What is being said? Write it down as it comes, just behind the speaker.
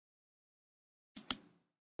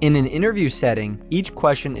In an interview setting, each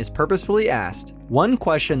question is purposefully asked. One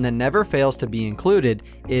question that never fails to be included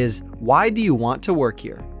is, why do you want to work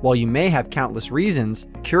here? While you may have countless reasons,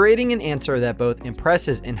 curating an answer that both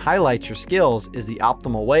impresses and highlights your skills is the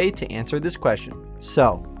optimal way to answer this question.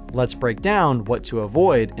 So, let's break down what to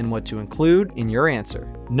avoid and what to include in your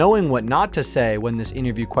answer. Knowing what not to say when this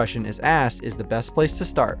interview question is asked is the best place to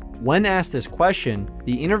start. When asked this question,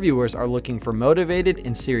 the interviewers are looking for motivated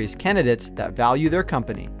and serious candidates that value their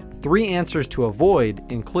company. 3 answers to avoid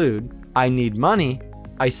include, I need money,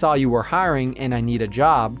 I saw you were hiring and I need a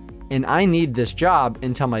job, and I need this job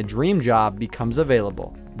until my dream job becomes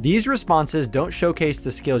available. These responses don't showcase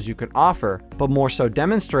the skills you can offer, but more so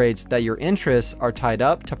demonstrates that your interests are tied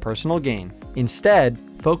up to personal gain. Instead,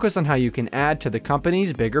 focus on how you can add to the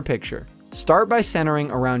company's bigger picture. Start by centering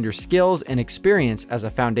around your skills and experience as a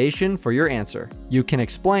foundation for your answer. You can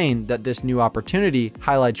explain that this new opportunity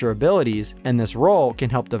highlights your abilities and this role can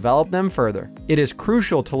help develop them further. It is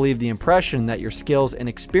crucial to leave the impression that your skills and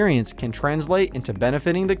experience can translate into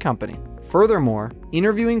benefiting the company. Furthermore,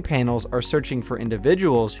 interviewing panels are searching for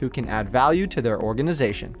individuals who can add value to their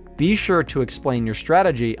organization. Be sure to explain your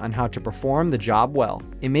strategy on how to perform the job well.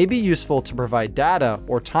 It may be useful to provide data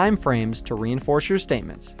or time frames to reinforce your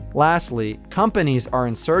statements. Lastly, companies are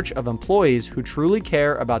in search of employees who truly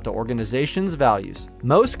care about the organization's values.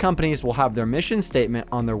 Most companies will have their mission statement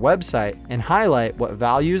on their website and highlight what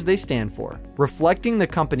values they stand for. Reflecting the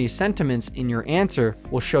company's sentiments in your answer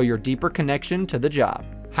will show your deeper connection to the job.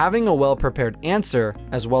 Having a well-prepared answer,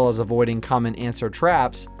 as well as avoiding common answer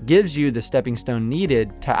traps, gives you the stepping stone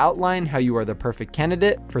needed to outline how you are the perfect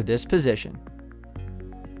candidate for this position.